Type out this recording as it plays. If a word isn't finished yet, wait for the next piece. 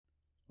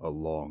A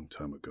long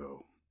time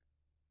ago,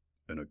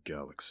 in a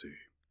galaxy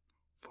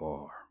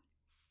far,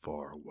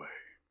 far away.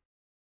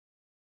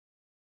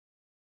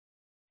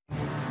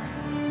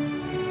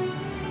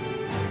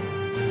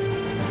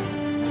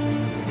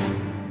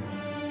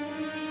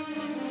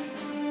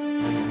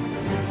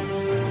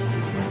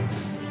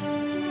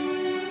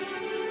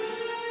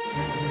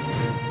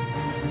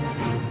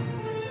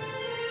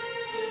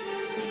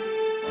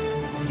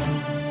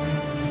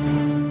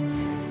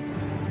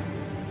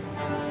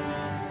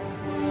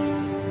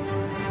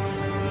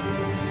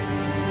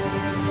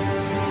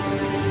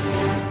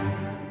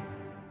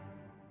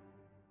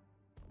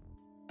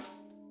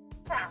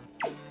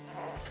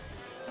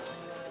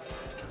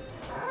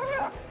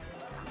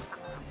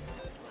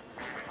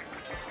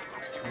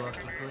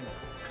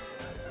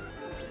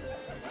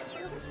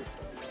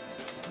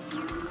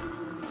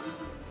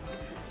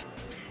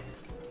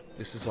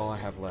 This is all I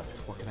have left.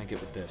 What can I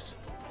get with this?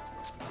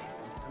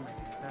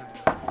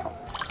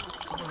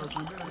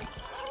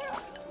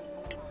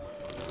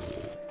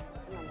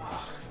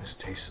 This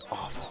tastes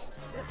awful.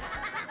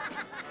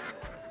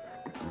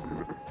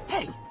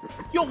 Hey,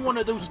 you're one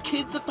of those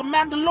kids that the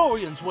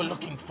Mandalorians were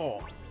looking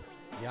for.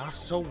 Yeah,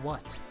 so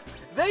what?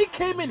 They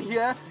came in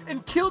here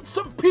and killed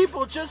some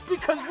people just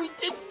because we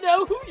didn't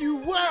know who you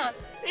were,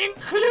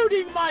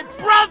 including my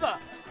brother!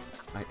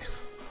 I'm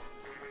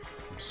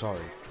sorry.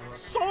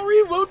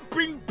 Sorry won't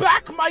bring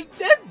back my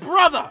dead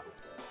brother!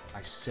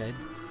 I said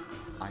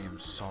I am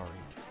sorry.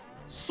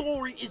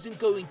 Sorry isn't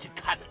going to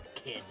cut it,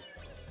 kid.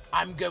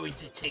 I'm going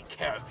to take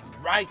care of you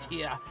right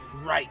here,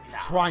 right now.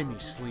 Try me,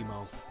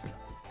 Sleemo.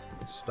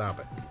 Stop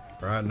it.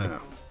 Right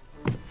now.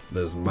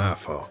 This is my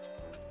fault.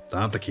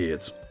 Not the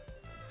kids.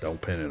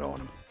 Don't pin it on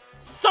them.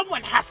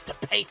 Someone has to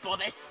pay for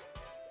this!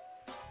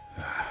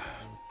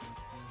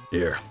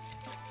 Here.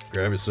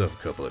 Grab yourself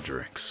a couple of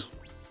drinks.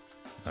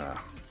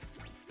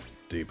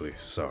 Deeply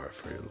sorry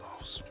for your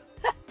loss.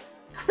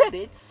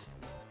 Credits?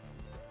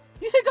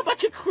 You think a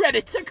bunch of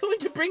credits are going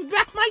to bring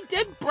back my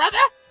dead brother?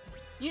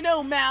 You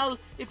know, Mal,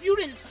 if you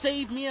didn't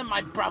save me and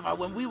my brother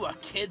when we were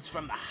kids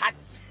from the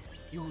huts,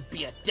 you would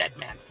be a dead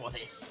man for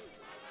this.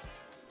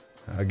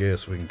 I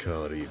guess we can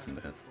call it even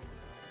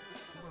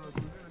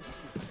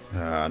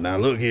then. Now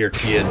look here,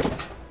 kid.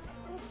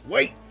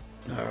 Wait!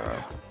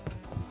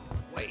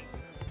 Wait.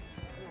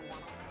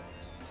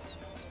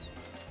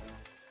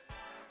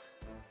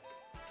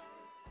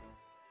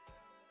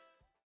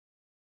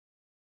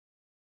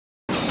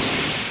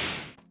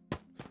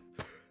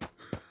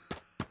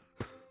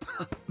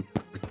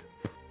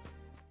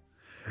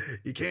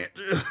 You can't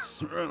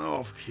just run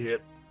off,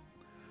 kid.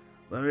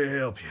 Let me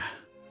help you.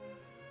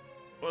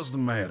 What's the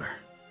matter?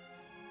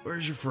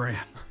 Where's your friend?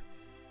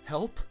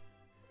 Help?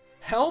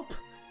 Help?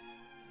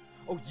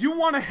 Oh, you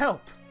want to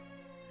help?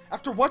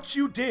 After what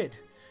you did,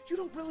 you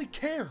don't really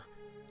care,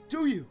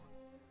 do you?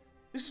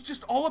 This is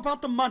just all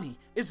about the money,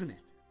 isn't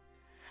it?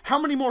 How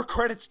many more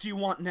credits do you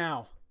want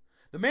now?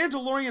 The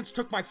Mandalorians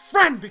took my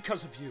friend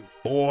because of you.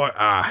 Boy,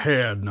 I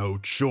had no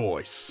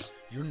choice.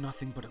 You're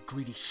nothing but a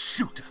greedy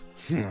shooter.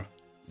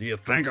 Do you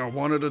think I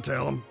wanted to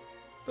tell him?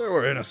 There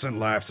were innocent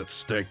lives at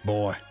stake,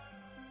 boy.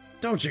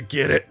 Don't you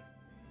get it?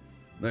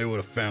 They would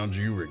have found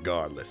you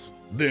regardless.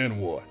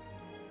 Then what?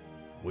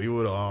 We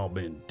would have all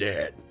been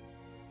dead.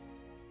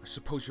 I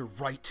suppose you're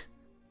right.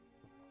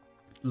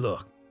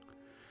 Look,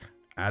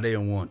 I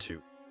didn't want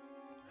to,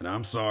 and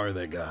I'm sorry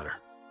they got her.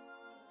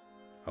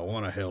 I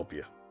want to help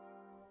you.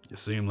 You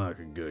seem like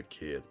a good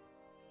kid.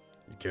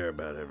 You care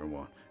about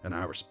everyone, and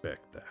I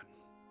respect that.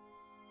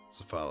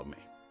 So follow me.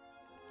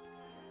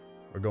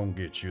 We're gonna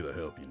get you the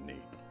help you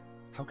need.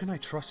 How can I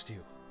trust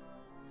you?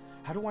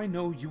 How do I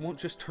know you won't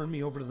just turn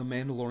me over to the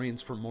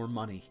Mandalorians for more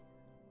money?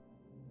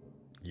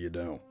 You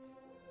don't.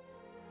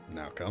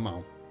 Now come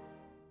on.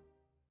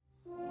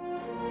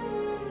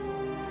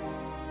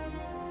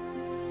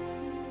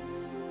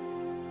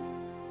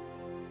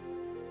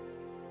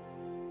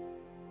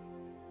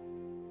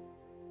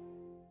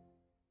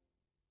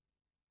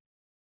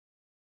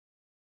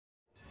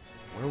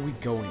 Where are we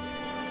going?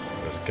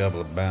 There's a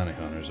couple of bounty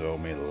hunters who owe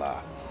me a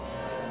lot.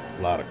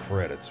 A lot of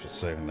credits for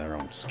saving their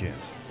own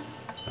skins.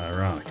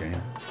 Ironic, ain't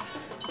it?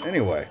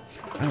 Anyway,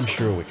 I'm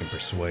sure we can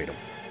persuade them.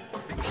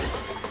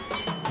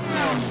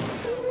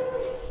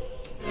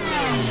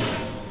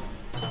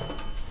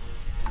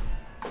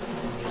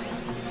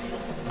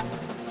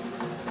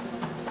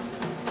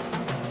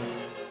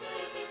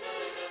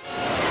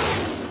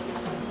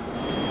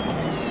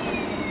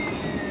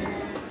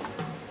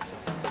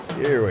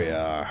 Here we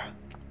are.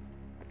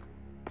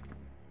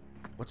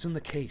 What's in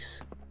the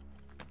case?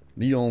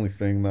 The only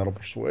thing that'll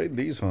persuade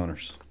these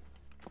hunters.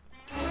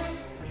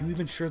 Are you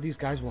even sure these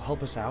guys will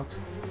help us out?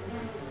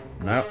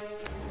 No,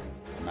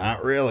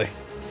 not really.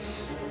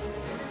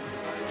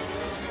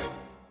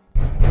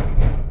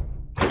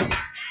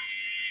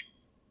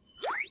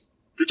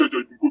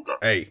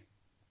 Hey,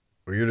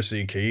 we're here to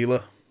see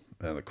Keela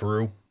and the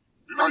crew.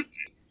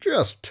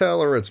 Just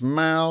tell her it's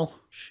Mal.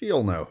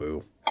 She'll know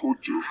who.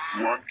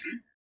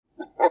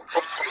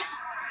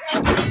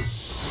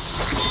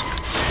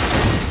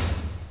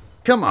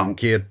 Come on,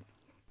 kid.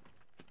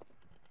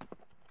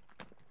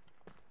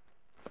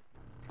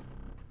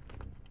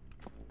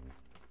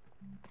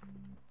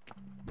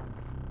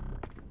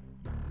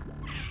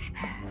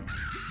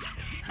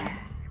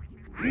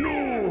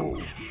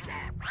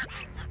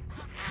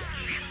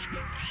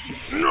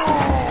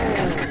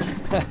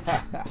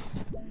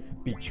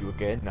 Beat you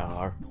again,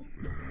 Nar.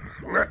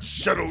 Let's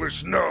settle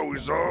this now,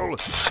 is all.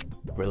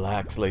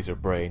 Relax, Laser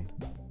Brain.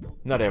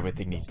 Not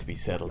everything needs to be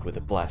settled with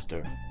a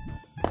blaster.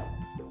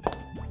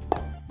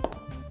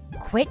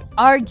 Quit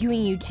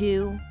arguing, you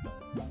two.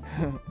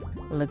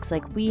 Looks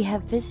like we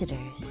have visitors.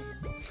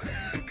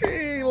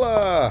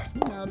 Kayla,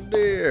 my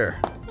dear,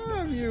 how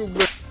have you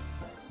been?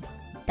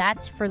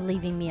 That's for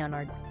leaving me on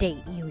our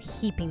date, you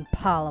heaping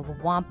pile of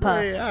wampa.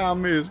 Hey, I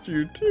missed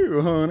you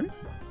too, honey.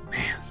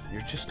 Man,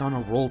 you're just on a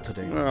roll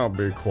today. I'll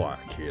be quiet,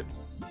 kid.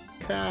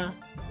 Kai,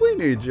 we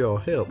need your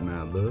help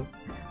now, love.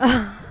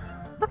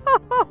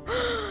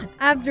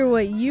 After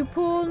what you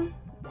pulled,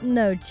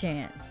 no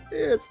chance.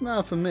 It's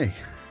not for me.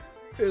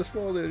 It's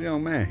for this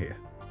young man here.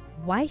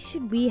 Why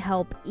should we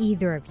help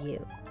either of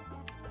you?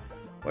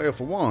 Well,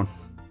 for one,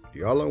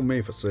 y'all owe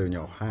me for saving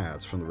your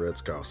hides from the Red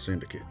Scar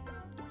Syndicate.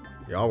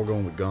 Y'all were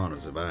gonna be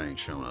goners if I ain't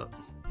shown up.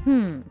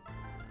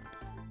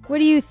 What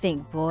do you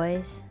think,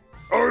 boys?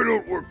 I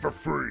don't work for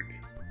free.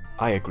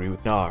 I agree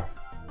with Nar.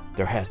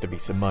 There has to be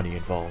some money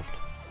involved.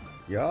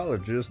 Y'all are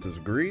just as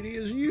greedy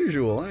as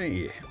usual, ain't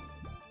you?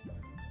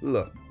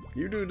 Look,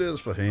 you do this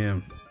for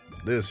him,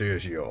 this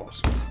here's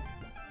yours.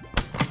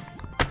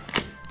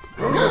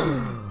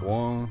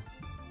 1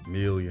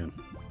 million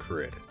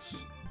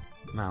credits.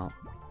 Mal,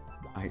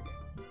 I'm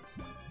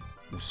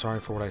sorry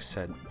for what I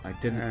said. I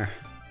didn't...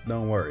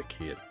 Don't worry,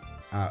 kid.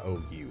 I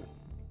owe you.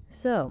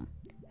 So,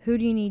 who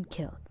do you need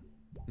killed?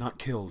 Not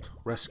killed,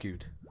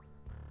 rescued.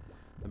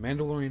 The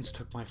Mandalorians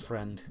took my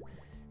friend,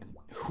 and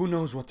who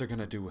knows what they're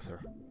gonna do with her.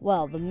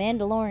 Well, the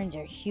Mandalorians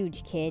are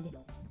huge, kid.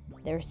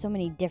 There are so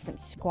many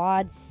different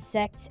squads,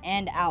 sects,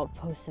 and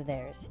outposts of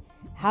theirs.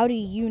 How do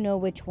you know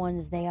which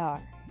ones they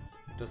are?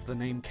 Does the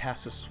name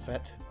Cassus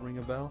Fett ring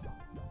a bell?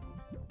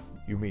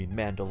 You mean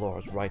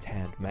Mandalore's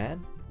right-hand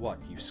man? What,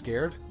 you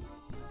scared?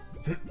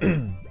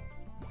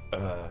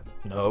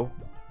 No.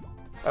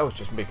 I was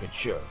just making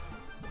sure.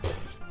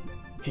 Pfft,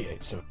 he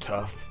ain't so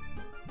tough.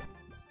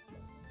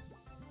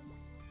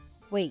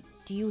 Wait,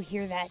 do you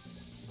hear that?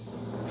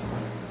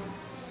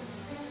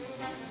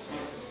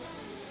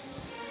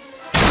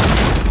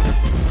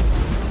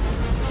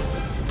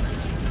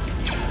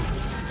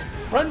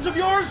 Friends of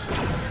yours?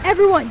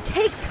 Everyone,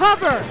 take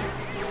cover!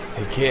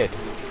 Hey kid,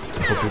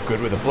 hope you're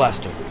good with a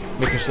blaster.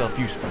 Make yourself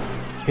useful.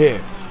 Here.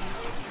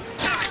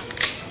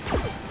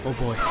 Oh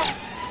boy,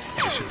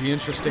 this should be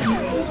interesting. Woo!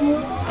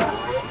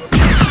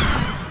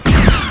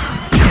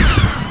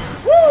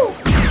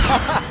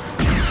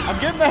 I'm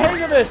getting the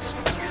hang of this!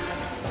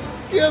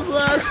 Just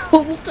like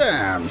old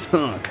times,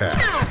 huh, Kai?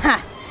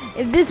 Ha!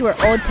 If this were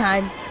old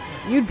times,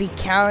 you'd be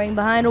cowering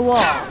behind a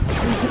wall.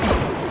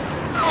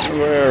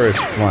 Very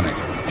funny.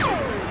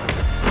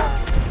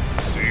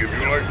 See if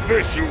you like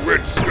this, you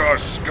Red Scar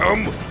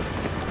scum.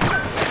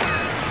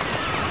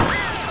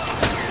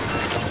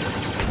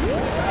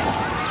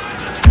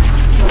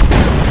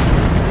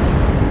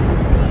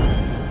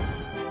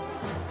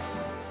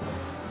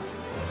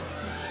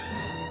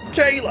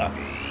 Kayla!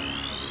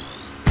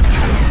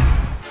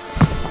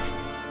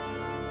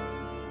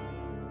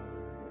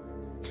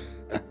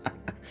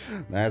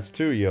 That's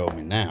 2 you owe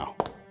me now.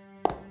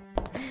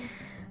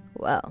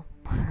 Well,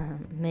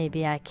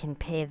 maybe I can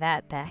pay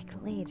that back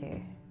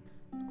later.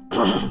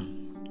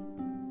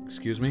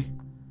 Excuse me?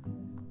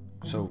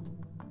 So,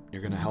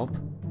 you're gonna help?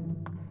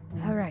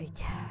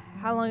 Alright,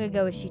 how long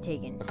ago was she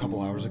taken? A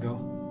couple hours ago?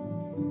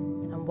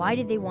 And why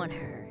did they want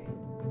her?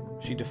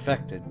 She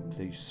defected.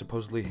 They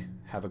supposedly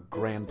have a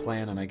grand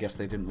plan, and I guess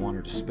they didn't want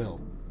her to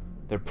spill.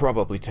 They're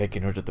probably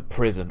taking her to the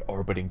prison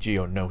orbiting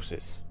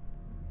Geonosis.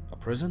 A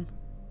prison?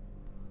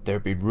 There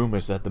have been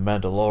rumors that the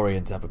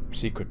Mandalorians have a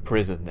secret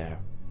prison there.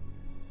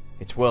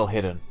 It's well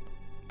hidden,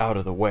 out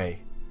of the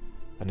way,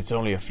 and it's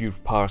only a few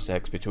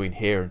parsecs between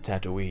here and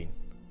Tatooine.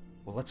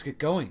 Well, let's get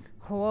going.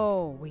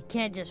 Whoa, we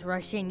can't just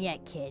rush in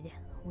yet, kid.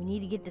 We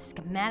need to get the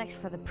schematics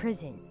for the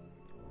prison.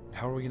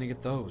 How are we gonna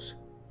get those?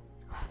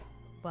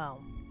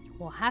 Well,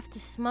 we'll have to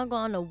smuggle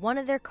onto one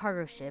of their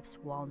cargo ships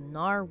while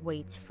Nar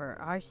waits for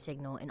our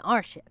signal in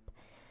our ship.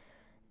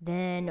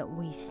 Then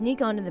we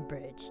sneak onto the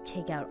bridge,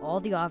 take out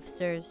all the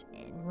officers,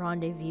 and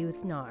rendezvous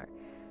with Nar.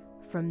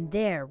 From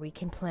there, we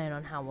can plan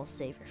on how we'll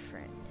save your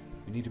friend.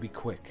 We need to be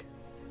quick.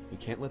 We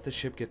can't let the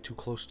ship get too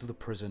close to the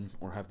prison,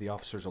 or have the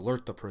officers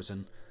alert the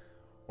prison,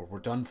 or we're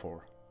done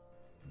for.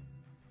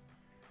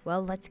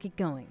 Well, let's get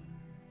going.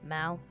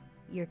 Mal,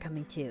 you're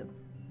coming too.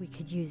 We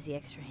could use the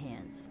extra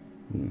hands.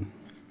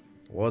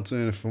 What's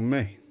in it for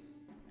me?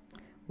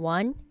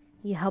 1,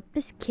 you help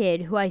this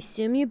kid who I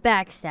assume you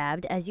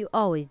backstabbed, as you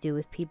always do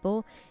with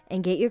people,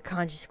 and get your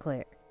conscience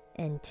clear.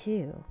 And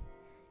 2,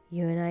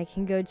 you and I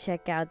can go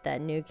check out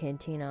that new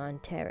cantina on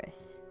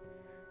Terrace.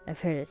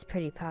 I've heard it's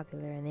pretty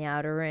popular in the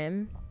Outer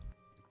Rim.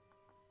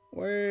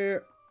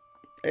 Well,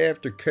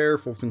 after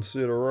careful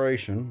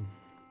consideration,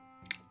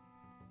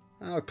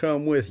 I'll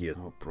come with you.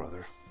 Oh,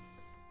 brother.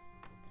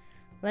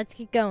 Let's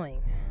get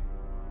going.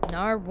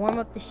 Nar, warm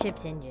up the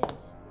ship's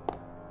engines.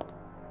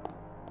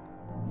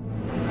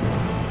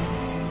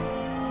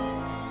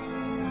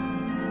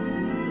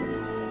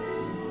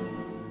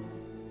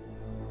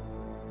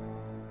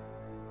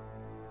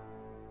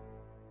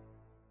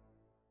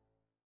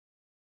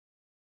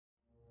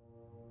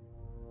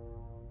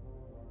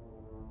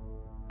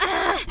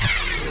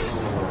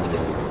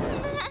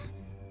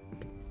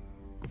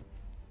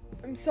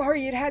 I'm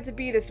sorry it had to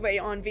be this way,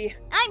 Envy.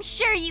 I'm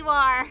sure you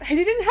are. I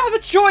didn't have a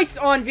choice,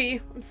 Envy.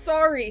 I'm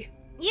sorry.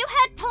 You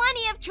had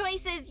plenty of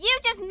choices. You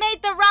just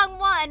made the wrong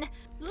one.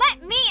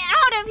 Let me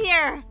out of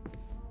here.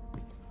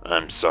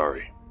 I'm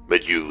sorry,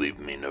 but you leave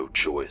me no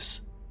choice.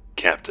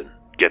 Captain,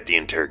 get the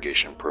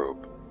interrogation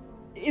probe.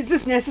 Is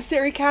this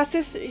necessary,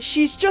 Cassis?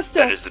 She's just a...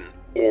 That is an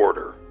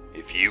order.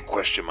 If you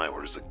question my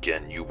orders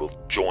again, you will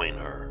join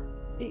her.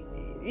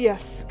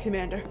 Yes,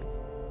 Commander.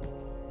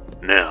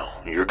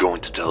 Now, you're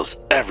going to tell us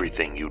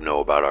everything you know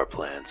about our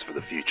plans for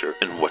the future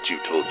and what you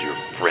told your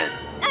friend.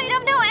 I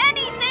don't know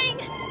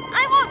anything.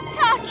 I won't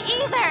talk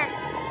either.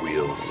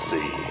 We'll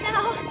see.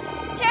 No.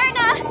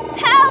 Jerna,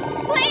 help,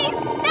 please.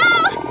 No!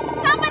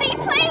 Somebody,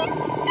 please.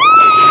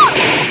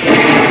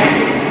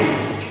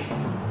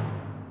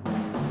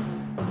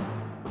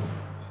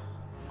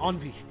 No!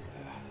 Envy.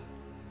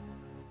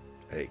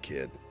 Hey,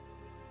 kid.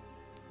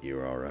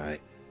 You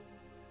alright?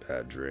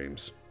 Bad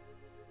dreams.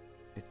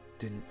 It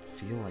didn't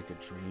feel like a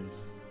dream.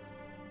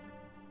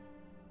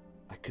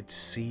 I could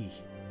see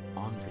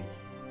Envy.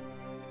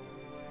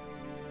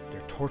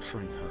 They're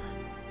torturing her.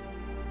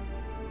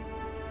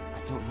 I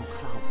don't know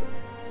how,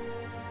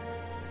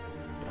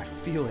 but I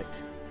feel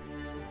it.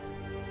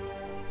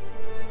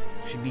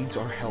 She needs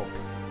our help,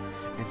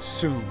 and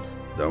soon.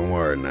 Don't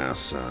worry now,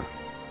 son.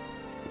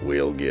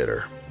 We'll get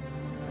her.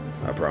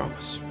 I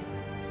promise.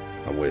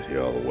 I'm with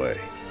you all the way.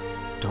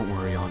 Don't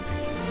worry,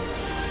 Envy.